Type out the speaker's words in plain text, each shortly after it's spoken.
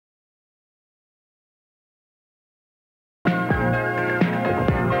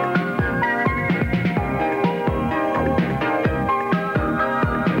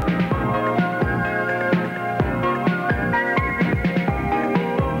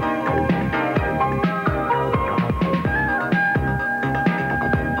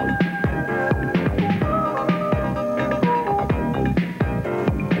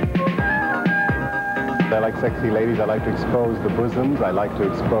sexy ladies. I like to expose the bosoms. I like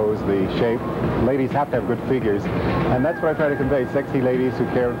to expose the shape. Ladies have to have good figures. And that's what I try to convey, sexy ladies who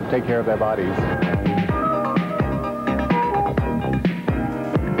take care of their bodies.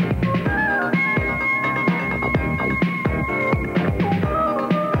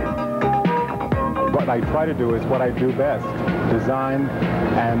 What I try to do is what I do best. Design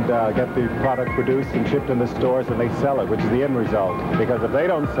and get the product produced and shipped in the stores, and they sell it, which is the end result. Because if they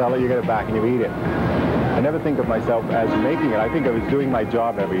don't sell it, you get it back and you eat it. I never think of myself as making it. I think I was doing my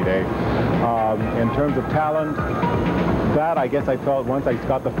job every day. In terms of talent, that I guess I felt once I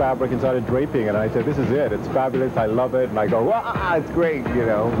got the fabric and started draping it, and I said, this is it. It's fabulous. I love it. And I go, wow, it's great. You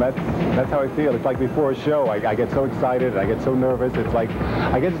know, that's how I feel. It's like before a show, I get so excited. I get so nervous. It's like,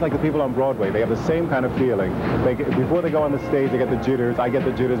 I guess it's like the people on Broadway. They have the same kind of feeling. Before they go on the stage, they get the jitters. I get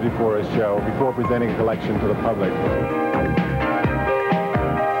the jitters before a show, before presenting a collection to the public.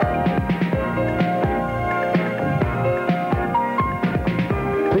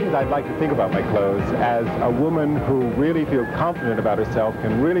 I'd like to think about my clothes as a woman who really feels confident about herself,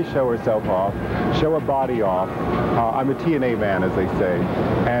 can really show herself off, show her body off. I'm a TNA man, as they say.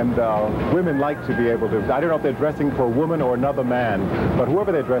 And women like to be able to, I don't know if they're dressing for a woman or another man, but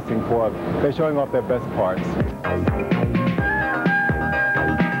whoever they're dressing for, they're showing off their best parts.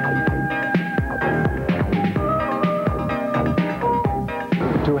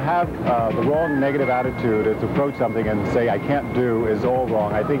 To have the wrong negative attitude to approach something and say, I can't do, is all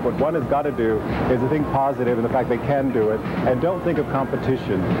wrong. I think what one has got to do is to think positive in the fact they can do it, and don't think of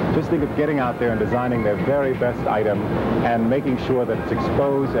competition. Just think of getting out there and designing their very best item and making sure that it's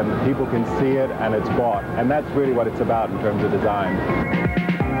exposed and people can see it and it's bought. And that's really what it's about in terms of design.